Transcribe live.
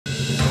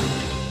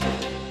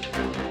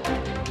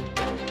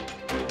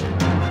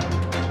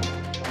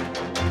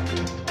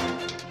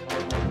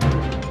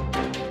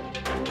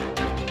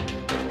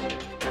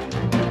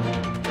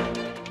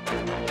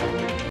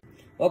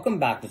Welcome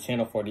back to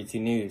Channel 42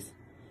 News.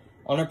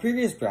 On our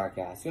previous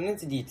broadcast, we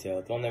went into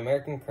detail on the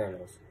American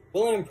colonels,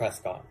 William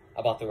Prescott,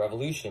 about the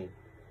Revolution.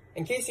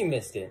 In case you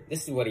missed it,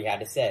 this is what he had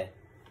to say.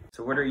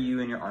 So what are you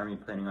and your army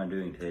planning on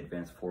doing to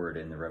advance forward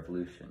in the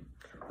Revolution?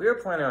 We are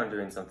planning on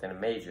doing something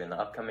major in the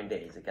upcoming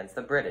days against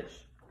the British.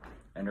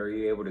 And are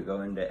you able to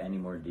go into any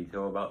more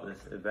detail about this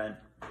event?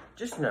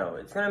 Just know,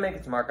 it's going to make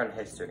its mark on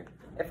history.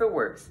 If it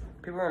works,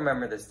 people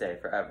remember this day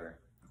forever.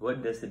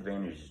 What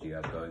disadvantages do you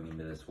have going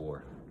into this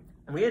war?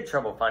 We had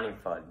trouble finding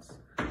funds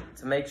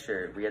to make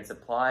sure we had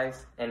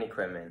supplies and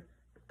equipment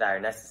that are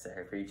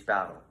necessary for each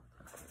battle.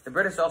 The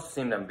British also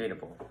seemed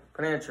unbeatable,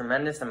 putting a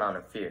tremendous amount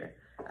of fear,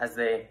 as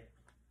they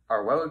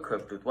are well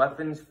equipped with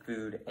weapons,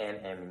 food,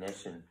 and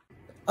ammunition.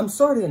 I'm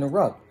sorry to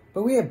interrupt,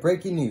 but we have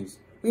breaking news.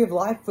 We have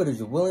live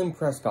footage of William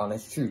Prescott and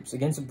his troops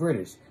against the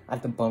British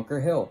at the Bunker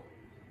Hill.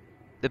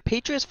 The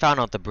Patriots found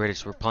out the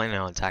British were planning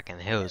on attacking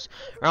the hills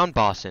around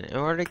Boston in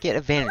order to get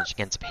advantage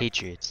against the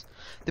Patriots.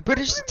 The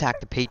British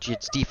attacked the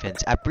Patriots'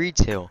 defense at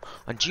Breed's Hill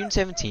on June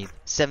 17,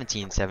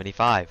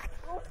 1775.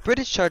 The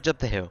British charged up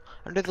the hill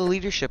under the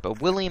leadership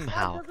of William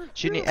Howe,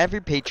 shooting every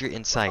Patriot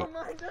in sight.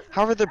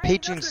 However, the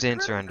Patriots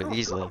didn't surrender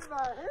easily.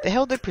 They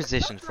held their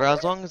positions for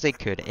as long as they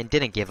could and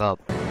didn't give up.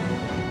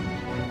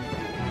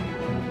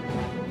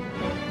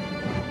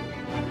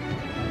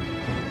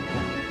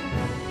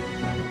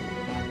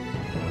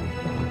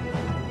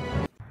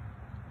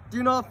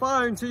 Do not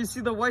fire until you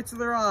see the whites of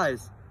their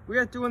eyes. We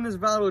have to win this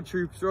battle,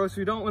 troops, or else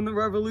we don't win the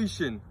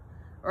revolution.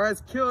 Or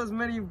else kill as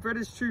many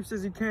British troops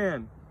as you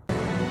can.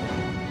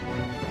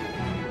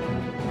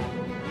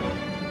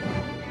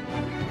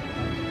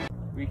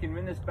 We can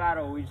win this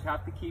battle, we just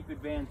have to keep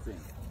advancing.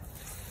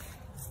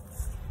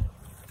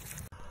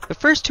 The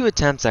first two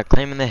attempts at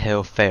claiming the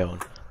hill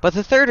failed, but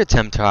the third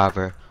attempt,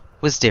 however,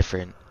 was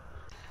different.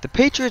 The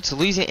Patriots,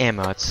 losing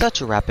ammo at such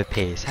a rapid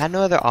pace, had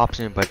no other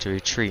option but to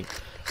retreat.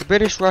 The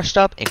British rushed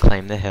up and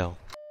claimed the hill.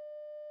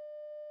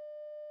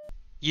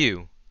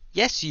 You,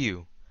 yes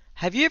you,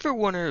 have you ever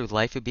wondered what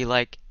life would be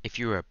like if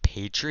you were a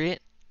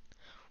patriot?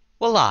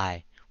 Well,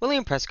 I,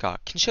 William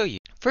Prescott, can show you.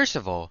 First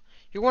of all,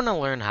 you're going to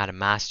learn how to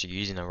master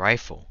using a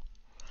rifle.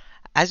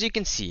 As you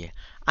can see,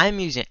 I am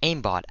using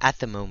aimbot at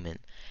the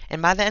moment,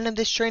 and by the end of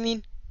this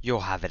training,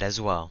 you'll have it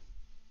as well.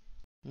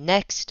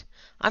 Next,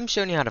 I'm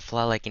showing you how to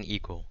fly like an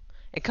eagle.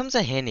 It comes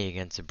in handy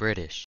against the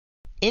British.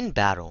 In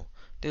battle,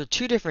 there are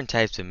two different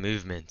types of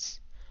movements.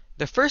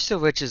 The first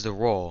of which is the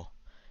roll,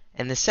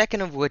 and the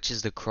second of which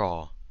is the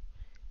crawl.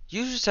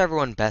 Use whichever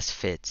one best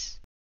fits.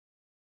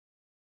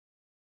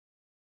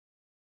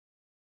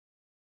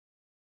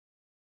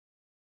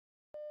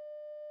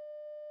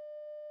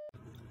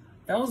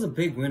 That was a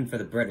big win for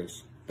the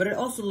British, but it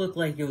also looked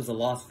like it was a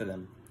loss for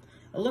them.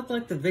 It looked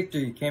like the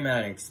victory came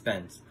at an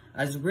expense,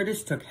 as the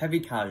British took heavy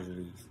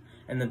casualties,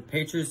 and the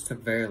Patriots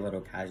took very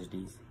little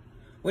casualties.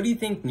 What do you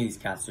think,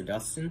 newscaster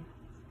Dustin?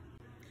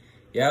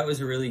 Yeah, it was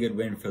a really good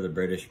win for the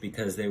British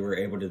because they were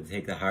able to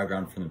take the high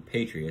ground from the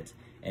Patriots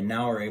and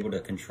now are able to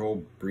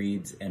control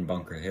Breed's and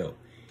Bunker Hill.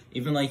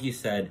 Even like you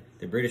said,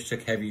 the British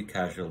took heavy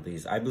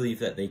casualties. I believe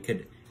that they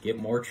could get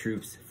more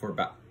troops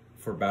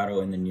for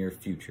battle in the near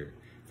future.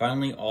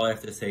 Finally, all I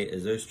have to say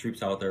is those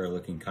troops out there are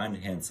looking kind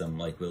of handsome,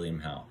 like William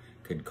Howe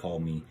could call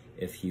me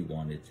if he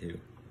wanted to.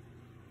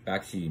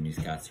 Back to you,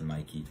 newscaster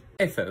Mikey.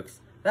 Hey folks,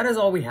 that is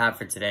all we have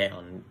for today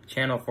on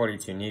Channel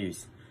 42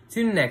 News.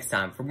 Tune in next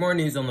time for more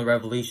news on the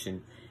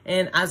Revolution.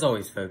 And as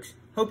always, folks,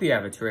 hope you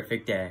have a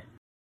terrific day.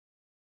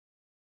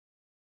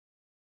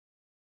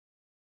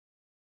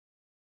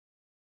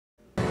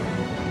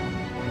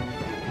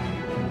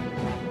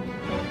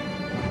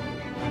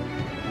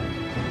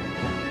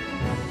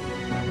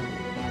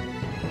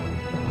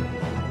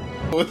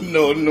 Oh,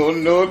 no, no,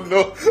 no,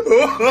 no.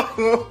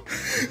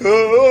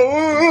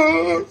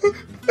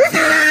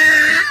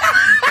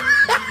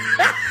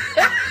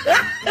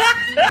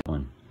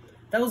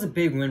 That was a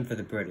big win for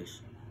the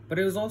British, but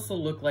it was also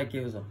looked like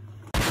it was a...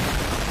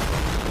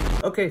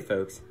 Okay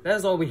folks, that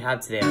is all we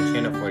have today on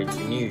Channel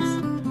 42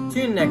 News.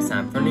 Tune in next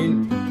time for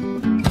new...